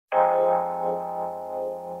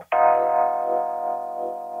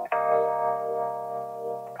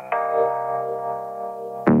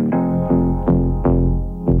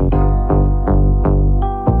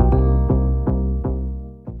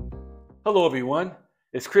Hello everyone,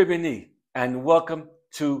 it's Caribbean E, and welcome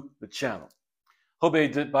to the channel. Hope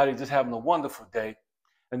everybody just having a wonderful day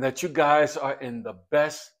and that you guys are in the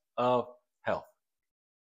best of health.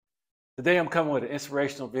 Today I'm coming with an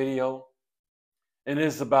inspirational video, and it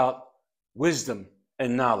is about wisdom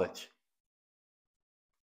and knowledge.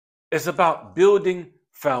 It's about building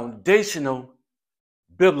foundational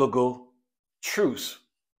biblical truths,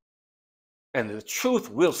 and the truth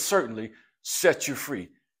will certainly set you free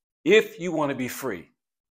if you want to be free.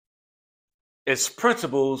 It's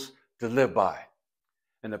principles to live by.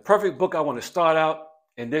 And the perfect book I want to start out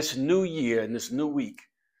in this new year, in this new week,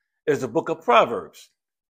 is the book of Proverbs,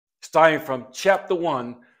 starting from chapter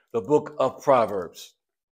 1, the book of Proverbs.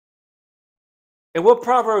 And what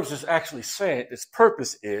Proverbs is actually saying, its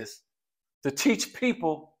purpose is to teach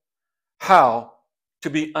people how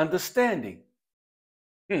to be understanding,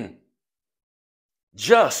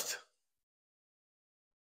 just,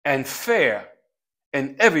 and fair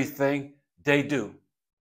in everything they do.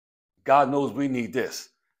 God knows we need this.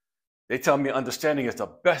 They tell me understanding is the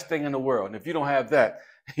best thing in the world. And if you don't have that,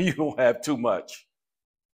 you don't have too much.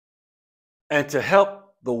 And to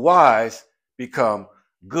help the wise become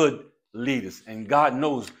good leaders. And God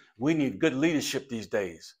knows we need good leadership these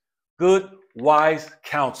days. Good, wise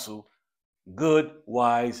counsel, good,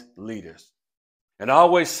 wise leaders. And I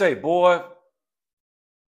always say, boy,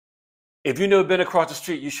 if you've never been across the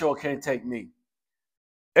street, you sure can't take me.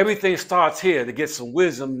 Everything starts here to get some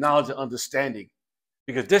wisdom, knowledge, and understanding,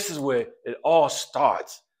 because this is where it all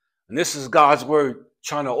starts. And this is God's word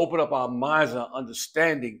trying to open up our minds and our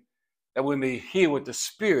understanding that we may hear what the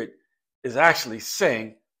Spirit is actually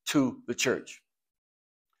saying to the church.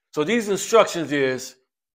 So these instructions is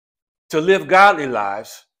to live godly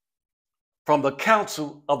lives from the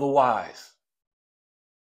counsel of the wise.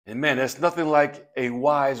 And man, there's nothing like a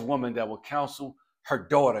wise woman that will counsel her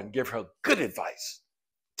daughter and give her good advice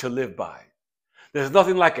to live by. There's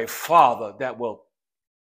nothing like a father that will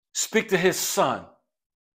speak to his son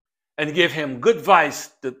and give him good advice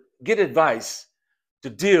to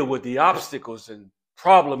deal with the obstacles and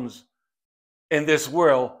problems in this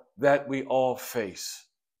world that we all face.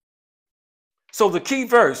 So the key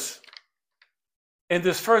verse in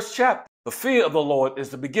this first chapter, the fear of the Lord is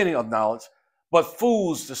the beginning of knowledge, but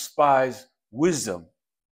fools despise wisdom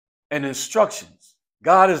and instructions.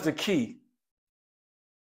 God is the key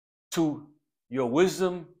to your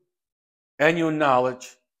wisdom and your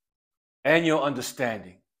knowledge and your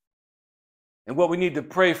understanding. And what we need to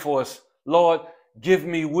pray for is, Lord, give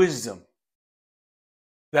me wisdom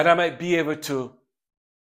that I might be able to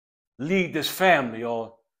lead this family,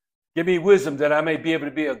 or give me wisdom that I may be able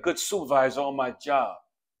to be a good supervisor on my job.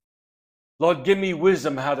 Lord, give me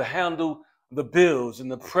wisdom how to handle the bills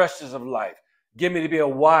and the pressures of life. Give me to be a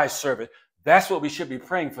wise servant. That's what we should be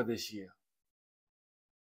praying for this year.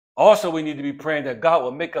 Also, we need to be praying that God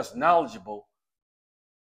will make us knowledgeable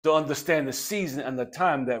to understand the season and the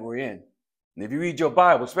time that we're in. And if you read your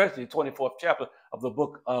Bible, especially the 24th chapter of the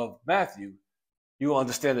book of Matthew, you will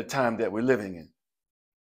understand the time that we're living in.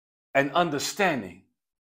 And understanding.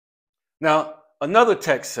 Now, another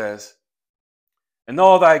text says, "In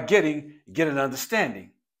all thy getting, get an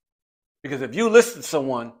understanding." Because if you listen to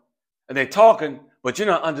someone and they're talking, but you're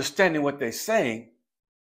not understanding what they're saying,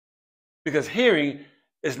 because hearing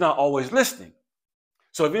is not always listening.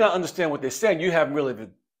 So if you're not understanding what they're saying, you haven't really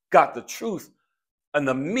got the truth and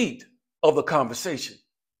the meat of the conversation.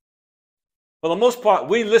 For the most part,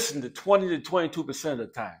 we listen to 20 to 22% of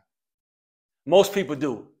the time. Most people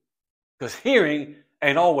do, because hearing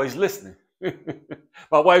ain't always listening.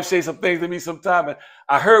 My wife says some things to me sometimes, and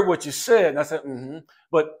I heard what you said, and I said,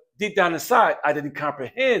 but deep down inside, I didn't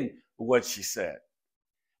comprehend what she said.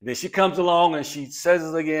 And then she comes along and she says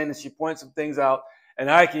it again, and she points some things out,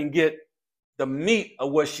 and I can get the meat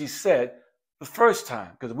of what she said the first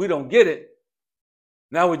time. Because if we don't get it,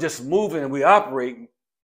 now we're just moving and we're operating,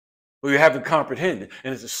 but we haven't comprehended.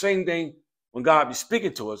 And it's the same thing when God be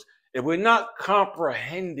speaking to us. If we're not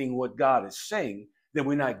comprehending what God is saying, then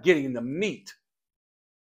we're not getting the meat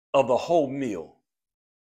of the whole meal.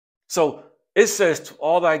 So it says, to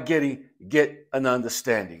all thy getting, get an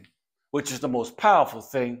understanding, which is the most powerful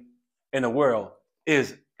thing in the world,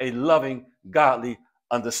 is a loving, godly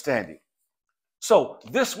understanding. So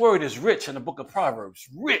this word is rich in the book of Proverbs,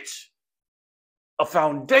 rich, a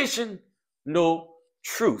foundation, no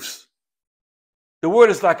truths. The word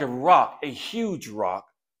is like a rock, a huge rock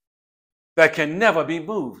that can never be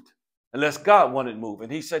moved unless God wanted it moved.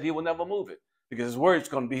 And he said he will never move it because his word is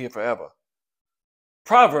going to be here forever.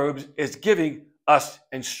 Proverbs is giving us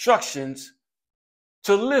instructions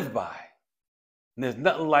to live by. And there's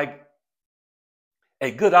nothing like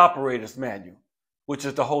a good operator's manual, which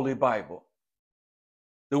is the Holy Bible.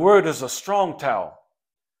 The word is a strong tower,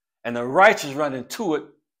 and the righteous run into it,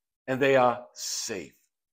 and they are safe.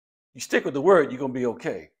 You stick with the word, you're going to be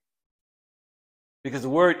okay. Because the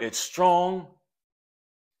word is strong,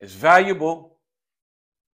 it's valuable,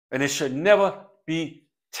 and it should never be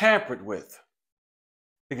tampered with.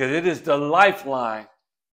 Because it is the lifeline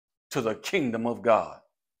to the kingdom of God.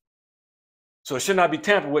 So it should not be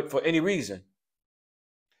tampered with for any reason.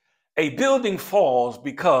 A building falls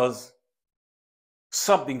because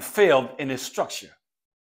something failed in its structure.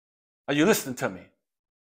 Are you listening to me?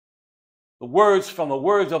 The words from the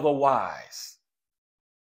words of the wise.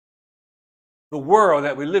 The world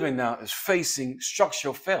that we live in now is facing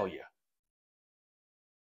structural failure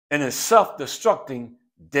and is self-destructing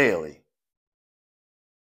daily.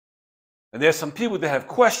 And there's some people that have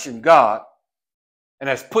questioned God and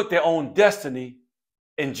has put their own destiny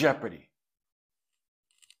in jeopardy.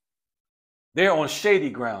 They're on shady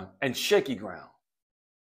ground and shaky ground.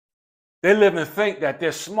 They live and think that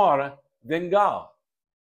they're smarter than God.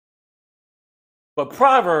 But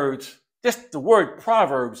Proverbs, just the word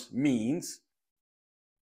Proverbs means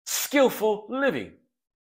skillful living.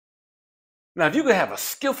 Now, if you could have a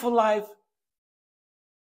skillful life,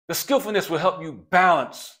 the skillfulness will help you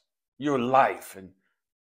balance your life and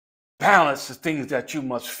balance the things that you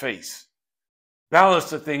must face, balance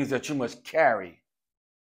the things that you must carry.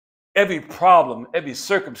 Every problem, every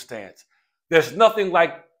circumstance, there's nothing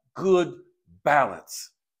like good balance.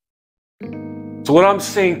 So what I'm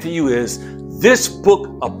saying to you is this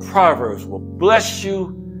book of Proverbs will bless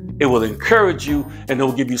you, it will encourage you, and it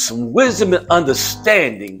will give you some wisdom and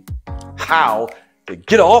understanding how to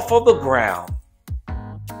get off of the ground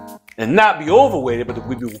and not be overweighted,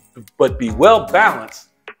 but be well balanced,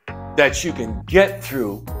 that you can get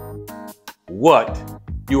through what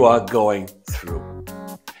you are going through.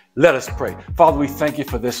 Let us pray. Father, we thank you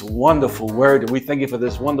for this wonderful word, and we thank you for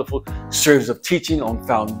this wonderful series of teaching on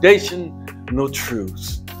foundational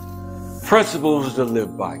truths, principles to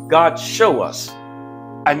live by. God, show us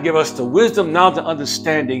and give us the wisdom, knowledge, and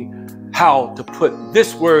understanding how to put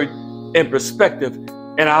this word in perspective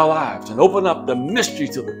in our lives and open up the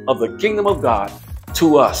mysteries of the kingdom of God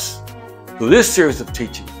to us through this series of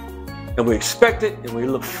teaching. And we expect it, and we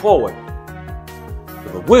look forward to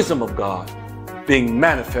the wisdom of God being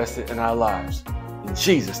manifested in our lives. In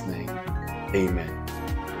Jesus' name,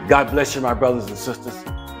 amen. God bless you, my brothers and sisters.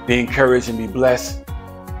 Be encouraged and be blessed.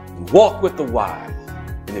 Walk with the wise.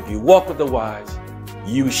 And if you walk with the wise,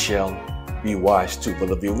 you shall be wise too. But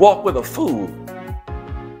if you walk with a fool,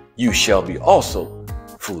 you shall be also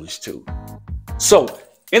foolish too. So,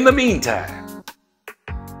 in the meantime,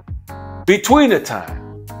 between the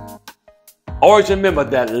time, always remember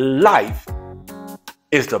that life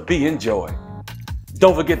is to be enjoyed.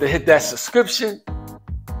 Don't forget to hit that subscription,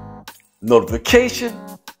 notification,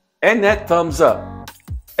 and that thumbs up.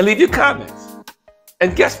 And leave your comments.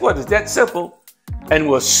 And guess what? It's that simple. And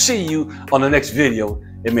we'll see you on the next video.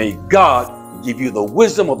 And may God give you the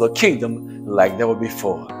wisdom of the kingdom like never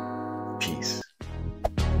before.